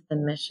line with the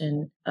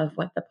mission of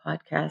what the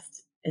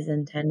podcast is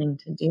intending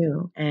to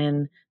do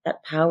and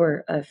that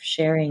power of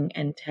sharing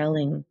and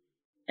telling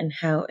and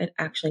how it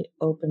actually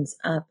opens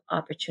up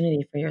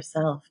opportunity for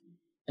yourself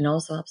and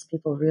also helps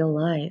people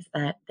realize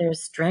that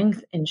there's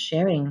strength in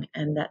sharing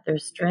and that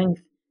there's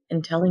strength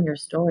in telling your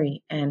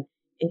story and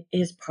it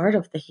is part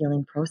of the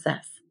healing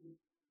process.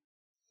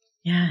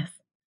 Yes,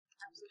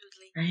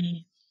 Absolutely.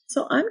 right.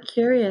 So I'm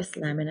curious,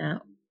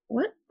 Lamina,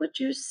 what would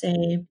you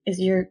say is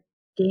your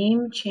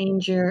game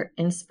changer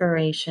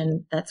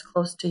inspiration that's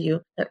close to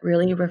you that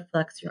really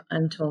reflects your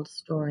untold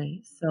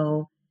story?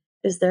 So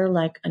is there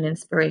like an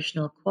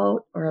inspirational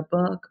quote or a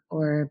book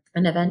or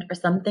an event or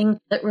something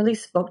that really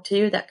spoke to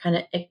you that kind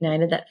of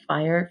ignited that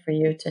fire for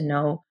you to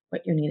know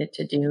what you needed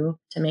to do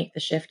to make the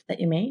shift that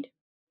you made?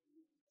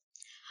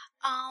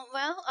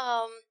 Well,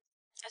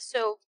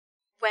 so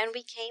when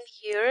we came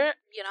here,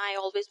 I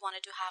always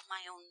wanted to have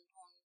my own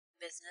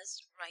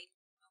business, right?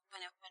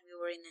 When we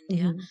were in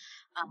India,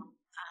 Hmm.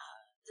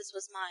 this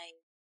was my,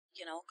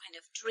 kind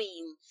of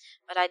dream,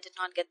 but I did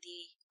not get the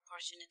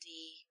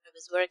opportunity. I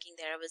was working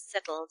there, I was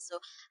settled. So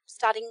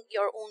starting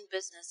your own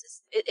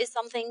business is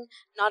something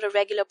not a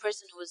regular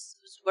person who's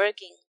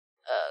working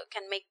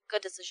can make a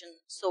decision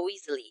so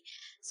easily.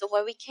 So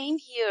when we came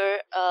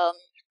here,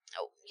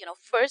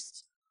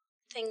 first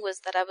thing was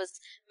that I was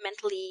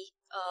mentally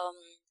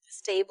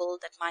stable,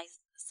 that my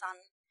son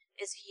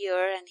is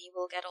here and he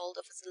will get all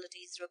the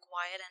facilities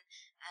required,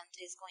 and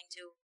he's going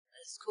to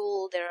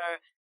school. There are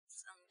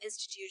some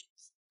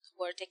institutions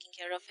who are taking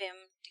care of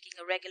him, taking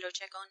a regular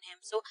check on him.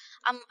 So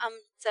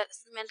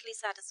mentally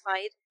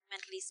satisfied,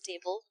 mentally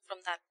stable from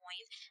that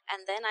point.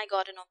 And then I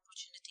got an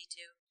opportunity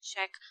to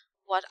check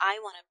what I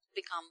want to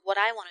become, what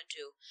I want to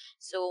do.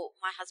 So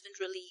my husband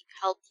really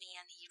helped me,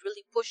 and he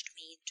really pushed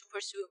me to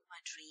pursue my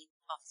dream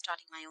of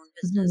starting my own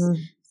business.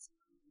 Hmm.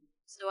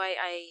 So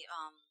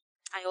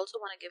I also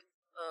want to give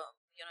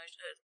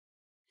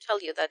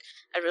tell you that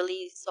I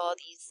really saw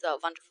these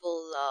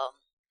wonderful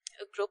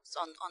groups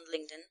on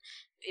LinkedIn,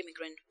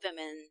 immigrant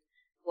women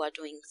who are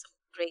doing some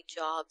great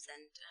jobs,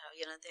 and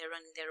they're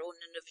running their own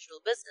individual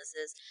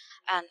businesses,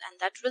 and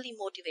that really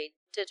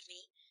motivated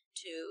me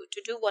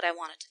to do what I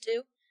wanted to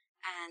do.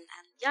 And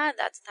yeah,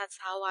 that's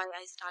how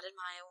I started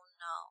my own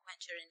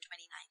venture in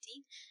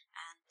 2019,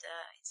 and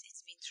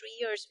it's been 3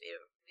 years.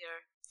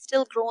 We're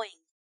still growing.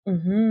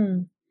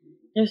 Mm-hmm.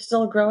 You're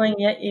still growing,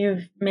 yet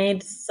you've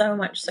made so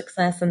much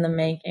success in the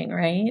making,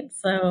 right?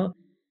 So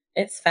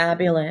it's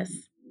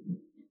fabulous.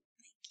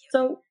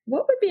 So,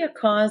 what would be a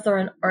cause or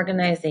an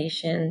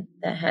organization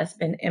that has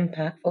been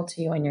impactful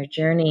to you on your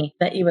journey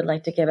that you would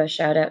like to give a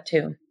shout out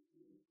to?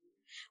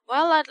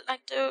 Well, I'd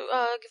like to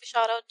give a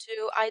shout out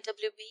to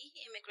IWB,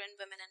 Immigrant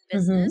Women in Mm-hmm.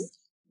 Business.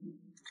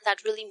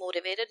 That really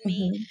motivated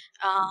me.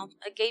 Mm-hmm.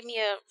 It gave me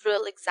a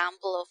real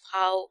example of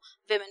how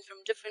women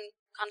from different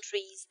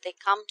countries, they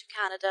come to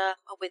Canada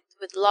with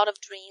a lot of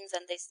dreams,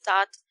 and they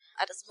start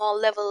at a small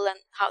level, and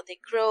how they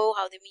grow,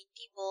 how they meet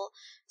people.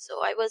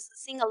 So I was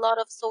seeing a lot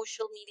of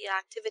social media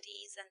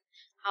activities, and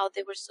how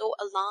they were so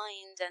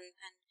aligned, and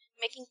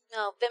making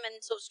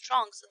women so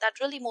strong. So that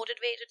really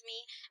motivated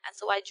me, and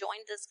so I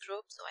joined this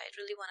group. So I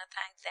really want to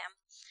thank them.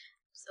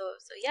 So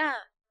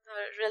yeah,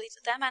 really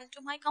to them and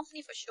to my company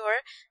for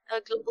sure,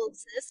 Global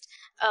Assist,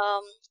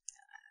 um,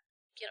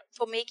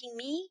 for making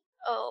me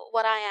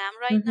what I am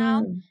right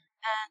now. Mm-hmm.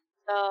 And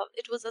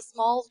it was a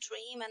small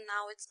dream, and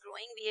now it's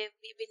growing.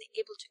 We've been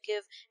able to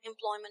give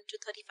employment to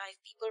 35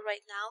 people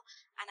right now,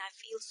 and I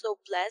feel so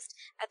blessed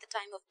at the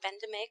time of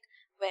pandemic,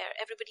 where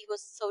everybody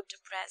was so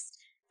depressed.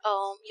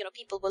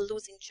 People were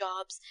losing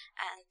jobs,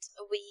 and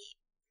we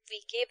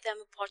gave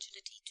them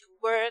opportunity to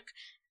work,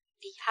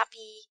 be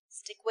happy,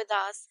 stick with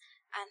us,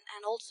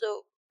 and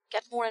also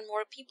get more and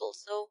more people.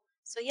 So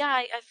yeah,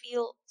 I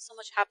feel so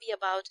much happy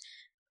about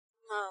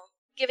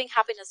giving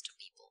happiness to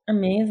people.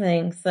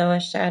 Amazing. So, a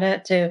shout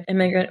out to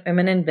Immigrant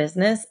Women in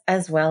Business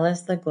as well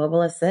as the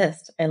Global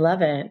Assist. I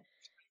love it.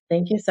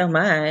 Thank you so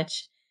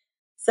much.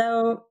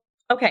 So,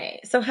 okay.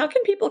 So, how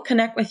can people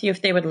connect with you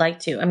if they would like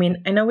to? I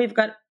mean, I know we've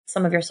got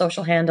some of your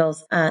social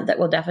handles that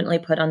we'll definitely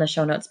put on the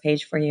show notes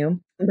page for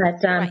you,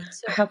 but Right.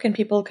 So how can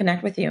people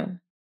connect with you?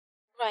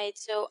 Right,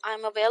 so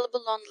I'm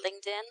available on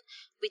LinkedIn.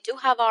 We do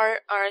have our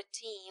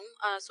team,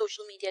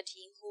 social media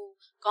team, who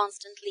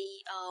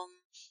constantly,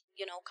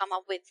 come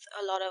up with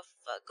a lot of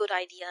good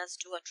ideas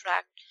to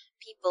attract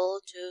people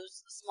to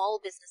small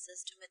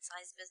businesses, to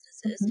mid-sized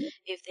businesses, Mhm.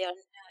 if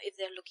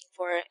they're looking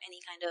for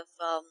any kind of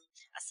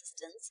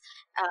assistance.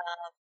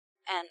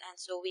 And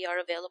so we are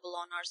available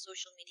on our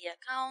social media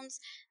accounts.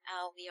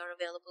 We are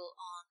available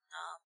on.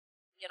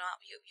 You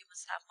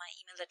must have my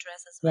email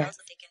address as well, Yes.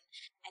 so they can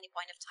any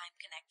point of time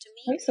connect to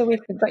me. Okay, so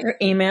we've got your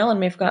email and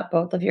we've got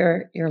both of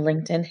your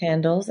LinkedIn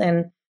handles.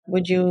 And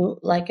would you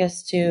like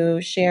us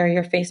to share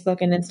your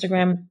Facebook and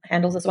Instagram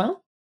handles as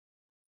well?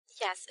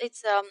 Yes,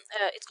 it's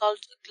called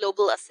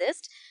Global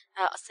Assist,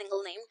 a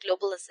single name,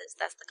 Global Assist.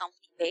 That's the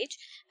company page,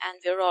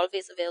 and we're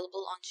always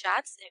available on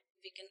chats.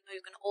 You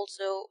can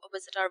also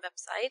visit our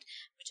website,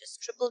 which is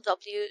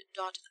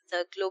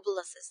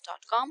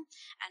www.theglobalAssist.com,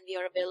 and we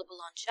are available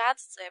on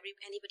chats. So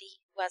anybody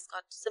who has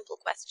got simple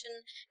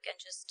question can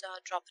just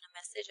drop in a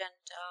message,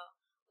 and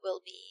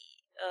we'll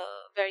be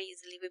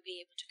we'll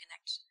be able to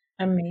connect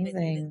with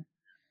Amazing.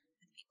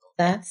 people.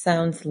 Yeah. That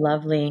sounds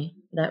lovely.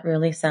 That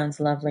really sounds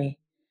lovely.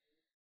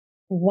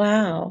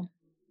 Wow.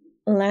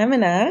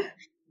 Lamina,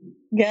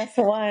 guess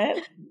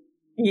what?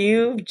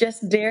 You've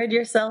just dared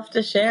yourself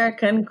to share.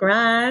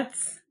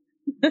 Congrats.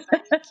 Thank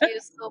you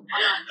so much.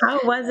 How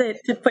was it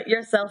to put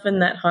yourself in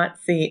that hot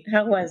seat?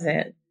 How was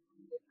it?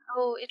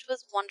 Oh, it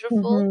was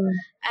wonderful. Mm-hmm.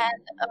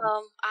 And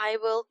I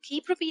will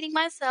keep repeating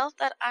myself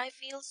that I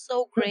feel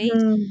so great,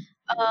 Mm-hmm.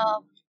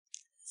 uh,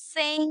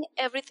 saying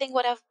everything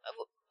whatever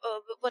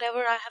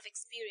I have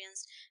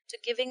experienced, to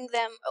giving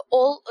them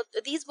all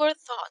these were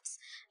thoughts,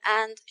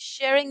 and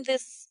sharing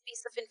this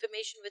piece of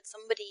information with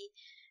somebody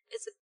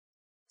is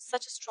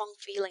such a strong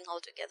feeling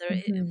altogether.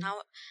 Mm-hmm.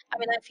 Now, I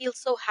mean, I feel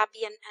so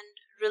happy and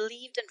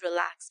relieved and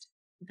relaxed.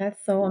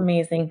 That's so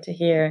amazing to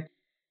hear.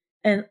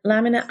 And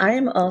Lamina, I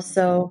am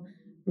also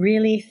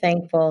really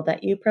thankful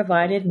that you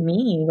provided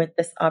me with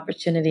this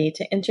opportunity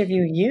to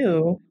interview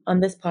you on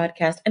this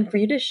podcast and for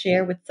you to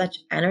share with such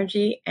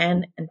energy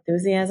and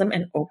enthusiasm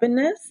and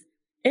openness.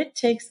 It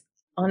takes,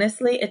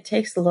 honestly, it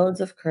takes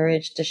loads of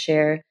courage to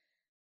share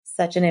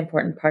such an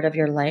important part of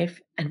your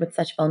life and with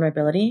such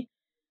vulnerability.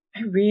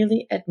 I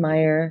really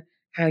admire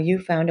how you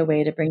found a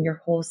way to bring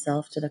your whole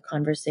self to the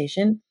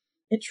conversation.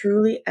 It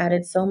truly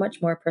added so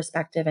much more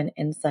perspective and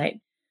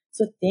insight.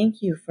 So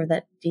thank you for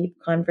that deep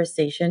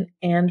conversation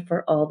and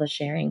for all the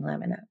sharing,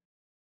 Lamina.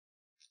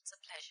 It's a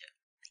pleasure.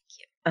 Thank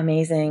you.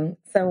 Amazing.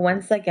 So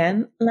once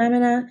again,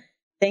 Lamina,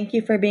 thank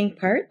you for being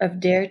part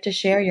of Dare to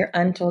Share Your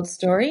Untold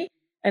Story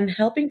and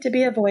helping to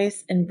be a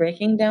voice in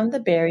breaking down the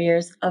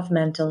barriers of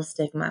mental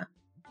stigma.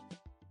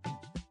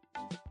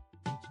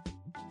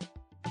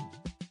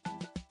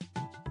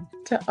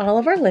 To all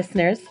of our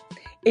listeners,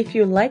 if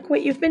you like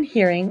what you've been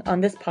hearing on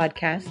this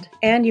podcast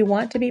and you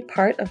want to be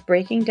part of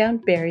breaking down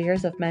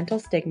barriers of mental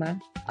stigma,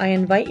 I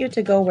invite you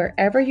to go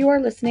wherever you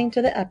are listening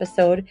to the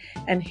episode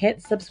and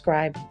hit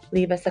subscribe.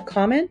 Leave us a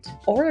comment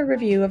or a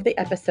review of the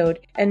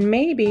episode and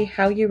maybe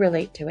how you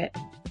relate to it.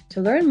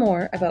 To learn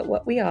more about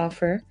what we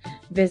offer,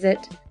 visit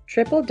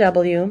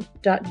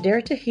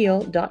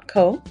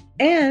www.daretoheal.co.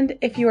 And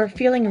if you are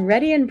feeling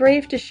ready and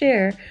brave to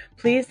share,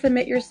 please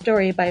submit your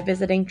story by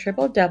visiting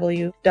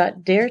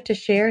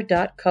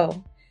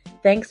www.daretoshare.co.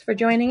 Thanks for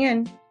joining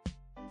in.